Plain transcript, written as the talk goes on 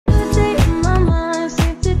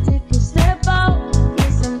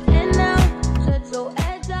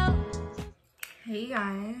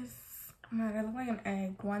Man, I look like an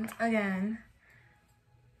egg once again.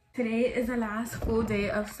 Today is the last full day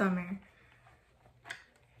of summer.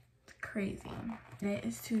 It's crazy. Today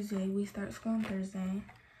is Tuesday. We start school on Thursday.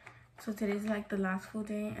 So today's like the last full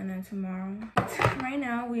day, and then tomorrow. Right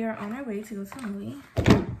now, we are on our way to go to a movie.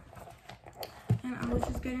 And I was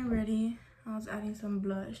just getting ready. I was adding some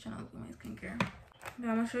blush and I was doing my skincare. But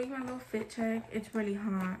I'm gonna show you my little fit check. It's really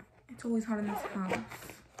hot. It's always hot in this house.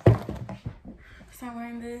 So I'm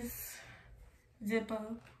wearing this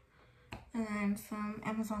Zippo and then some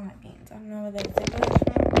Amazon leggings. I don't know where that Zippo is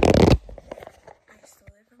from. I stole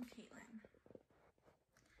it from Caitlin.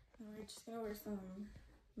 And we're just gonna wear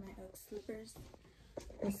my Ugg slippers.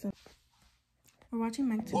 We're watching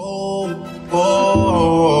Meg too.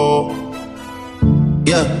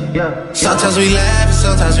 Yeah. Sometimes we laugh and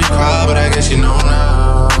sometimes we cry, but I guess you know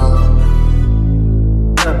now.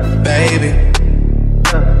 Baby,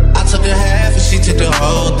 I took a half and she took the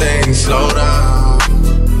whole thing. Slow down.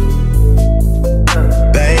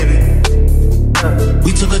 Baby,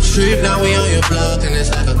 we took a trip, now we on your block and it's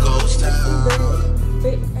like a ghost town.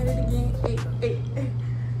 Wait, edit again. Wait.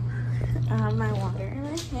 I have my water in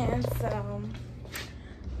my hand, so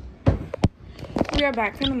we are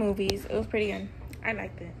back from the movies. It was pretty good. I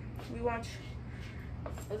liked it. It was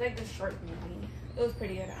like the short movie. It was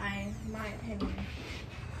pretty good, my opinion.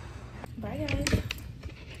 Bye guys.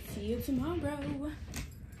 See you tomorrow.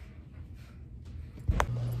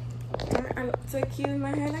 I look so cute in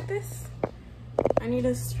my hair like this. I need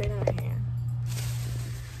to straighten my hair.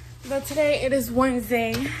 But today it is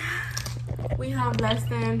Wednesday. We have less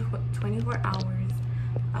than 24 hours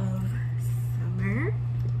of summer.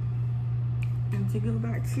 And to go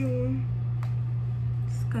back to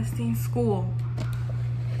disgusting school.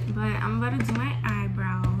 But I'm about to do my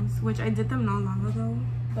eyebrows, which I did them not long ago,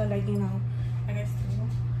 but like, you know, I guess still.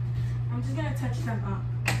 I'm just gonna touch them up.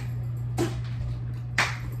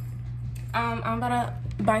 I'm about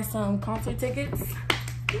to buy some concert tickets.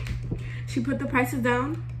 She put the prices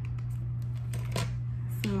down,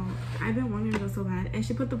 so I've been wanting to go so bad, and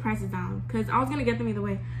she put the prices down because I was gonna get them either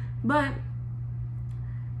way, but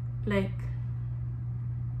like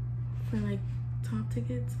for like top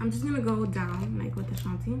tickets, I'm just gonna go down like with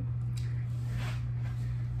Ashanti.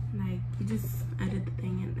 Like you just edit the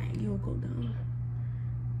thing and like you'll go down.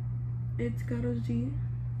 It's Gatos G.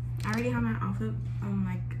 I already have my outfit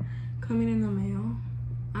like coming in the mail.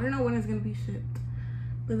 I don't know when it's gonna be shipped,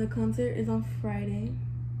 but the concert is on Friday,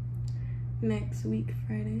 next week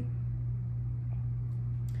Friday.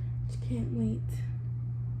 Just can't wait.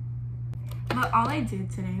 But all I did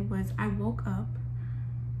today was I woke up.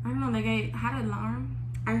 I don't know, like I had an alarm.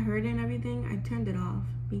 I heard it and everything. I turned it off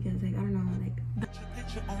because like, I don't know, like.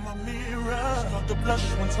 Picture on my mirror, start to blush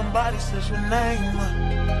when somebody says your name.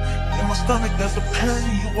 In my stomach there's a pain.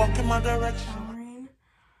 You walk in my direction. Showering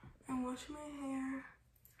and washing my hair.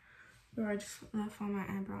 Or I just left on my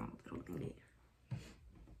eyebrow little thingy.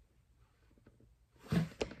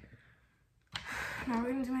 Now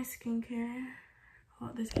we're gonna do my skincare. Oh,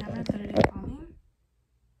 this camera is literally falling.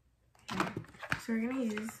 Okay. So we're gonna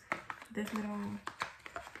use this little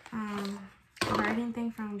writing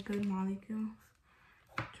thing from Good Molecules.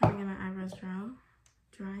 Trying to get my eyebrows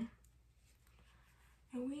dry.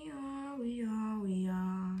 And we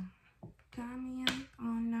are got me up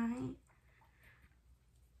all night.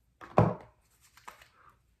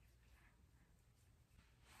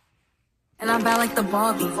 And I'm bad like the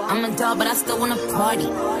Barbie. I'm a doll, but I still wanna party.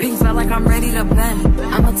 Pink felt like I'm ready to bend.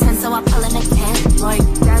 I'm a 10, so I pull in a 10. Like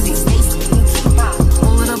Jazzy, Stacy,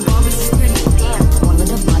 all of the Barbies is pretty. Damn, all of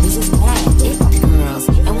the bodies is bad. It girls,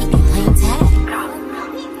 and we can play tag.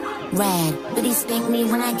 Rad, but he spank me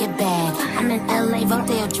when I get bad. I'm in LA,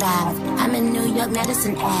 Rodeo Drive. I'm in New York,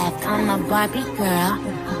 Madison Ave. I'm a Barbie girl.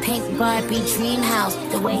 Pink Barbie dream house.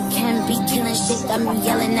 The way Ken be killing shit got me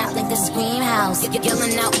yelling out like the scream house.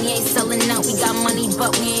 Yelling out, we ain't selling out. We got money,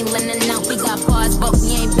 but we ain't lending out. We got bars, but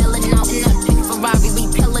we ain't billing out. In that pink Ferrari, we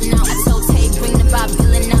pilling out. I told Tay, bring the Bob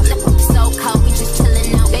Dylan out. So cold, we just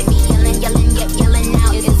chilling out. Baby yelling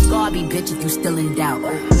out. It's Barbie, bitch, if you still in doubt.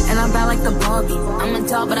 And I'm bad like the Barbie. I'm a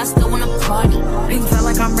doll, but I still wanna party. Pink felt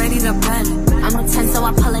like I'm ready to bend. I'm a 10, so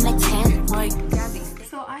I pull in a 10. Like Gabby.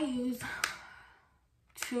 So I use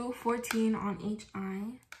 214 on each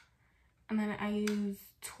eye, and then I use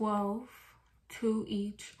 12, 2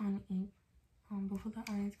 each on both of the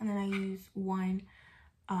eyes, and then I use 1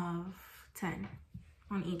 of 10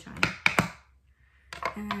 on each eye.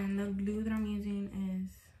 And the glue that I'm using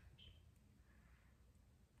is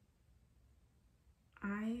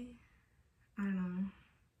I don't know.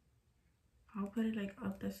 I'll put it like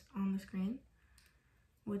up this on the screen,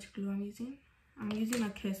 which glue I'm using. I'm using a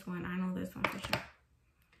Kiss one. I know this one for sure.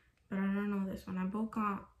 But I don't know this one. I both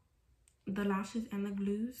got the lashes and the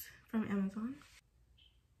glues from Amazon.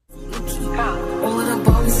 All of the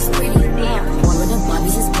Barbies is pretty, damn. All of the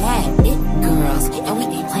Barbies is bad, it girls, and we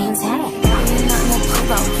ain't playing tag. Ain't nothing to play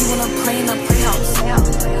about. You wanna play in the playhouse?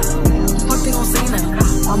 What they gon' say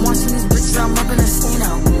now? I'm watching these bitches, I'm up in a stay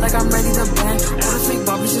now. Like I'm ready to bend. All the fake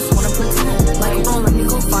Barbies just wanna pretend. Like, don't let me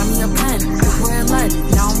go find me a pen. Where lead,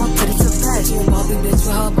 now I'ma put it to bed. She a Barbie bitch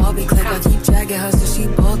with her Barbie clip. I keep dragging her so she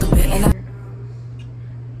bald a bit. And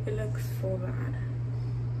it looks so bad.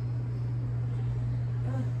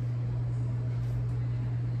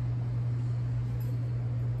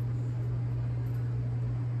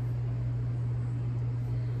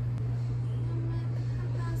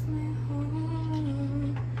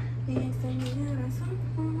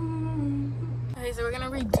 Okay, so we're gonna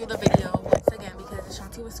redo the video once again because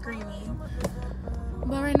Ashanti was screaming.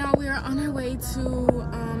 But right now we are on our way to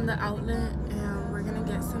the outlet, and we're gonna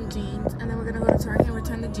get some jeans, and then we're gonna go to Target and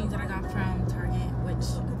return the jeans that I got from Target, which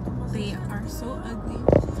they are so ugly.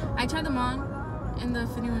 I tried them on in the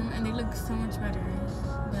fitting room and they look so much better,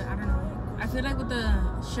 but I don't know. I feel like with the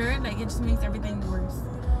shirt, like it just makes everything worse.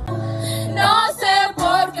 no sé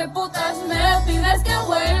por qué putas me pides que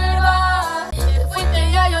vuelva.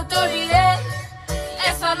 Fuiste ya, yo te olvidé.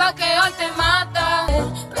 Eso es lo que hoy te mata.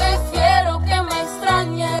 Prefiero que me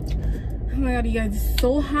extrañes. Oh my god, you guys, it's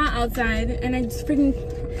so hot outside, and I just freaking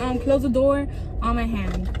closed the door on my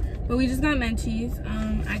hand. But we just got Menchie's.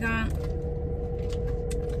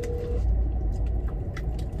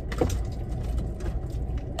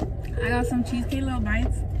 I got some cheesecake little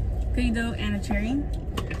bites, cookie dough, and a cherry. And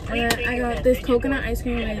then I got this coconut ice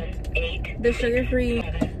cream with the sugar-free.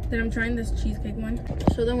 Then I'm trying this cheesecake one.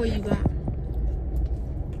 Show them what you got.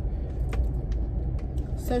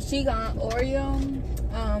 So she got Oreo,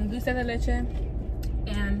 dulce de leche,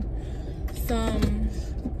 and some.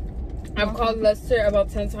 I've called Lester about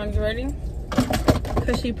 10 times already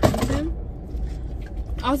because she pranked him.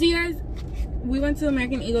 Also, you guys, we went to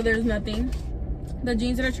American Eagle. There's nothing. The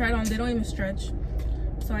jeans that I tried on, they don't even stretch.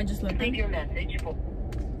 So I just left them. Leave your message.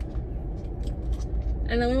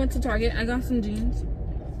 And then we went to Target. I got some jeans.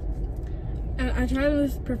 And I tried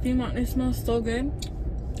this perfume on. It smells so good.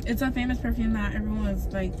 It's a famous perfume that everyone was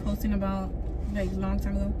like posting about like a long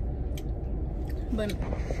time ago. But it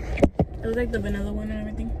was like the vanilla one and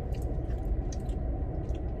everything.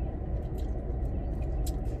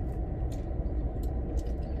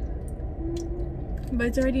 But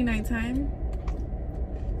it's already nighttime.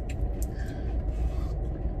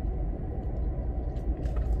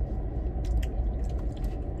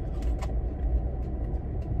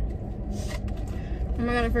 Oh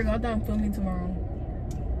my god, I forgot that I'm filming tomorrow.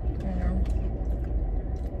 Oh no.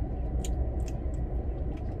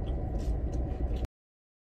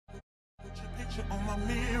 Put your picture on my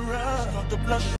mirror. Start to blush.